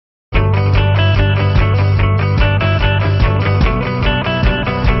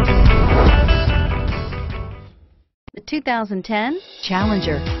2010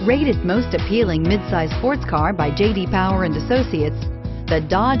 Challenger. Rated most appealing midsize sports car by J.D. Power and Associates, the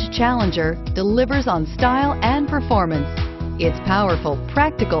Dodge Challenger delivers on style and performance. It's powerful,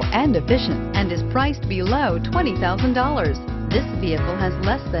 practical, and efficient, and is priced below $20,000. This vehicle has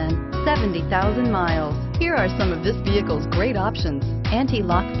less than 70,000 miles. Here are some of this vehicle's great options: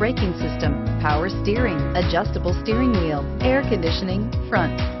 anti-lock braking system, power steering, adjustable steering wheel, air conditioning,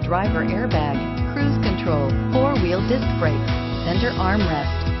 front, driver airbag, cruise control, four-wheel disc brakes, center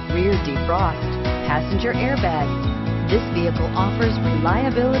armrest, rear defrost, passenger airbag. This vehicle offers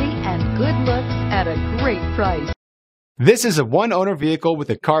reliability and good looks at a great price. This is a one-owner vehicle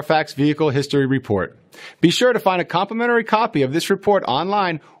with a Carfax Vehicle History Report. Be sure to find a complimentary copy of this report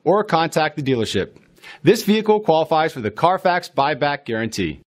online or contact the dealership. This vehicle qualifies for the Carfax Buyback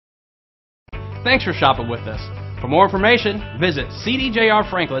Guarantee. Thanks for shopping with us. For more information, visit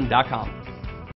cdjrfranklin.com.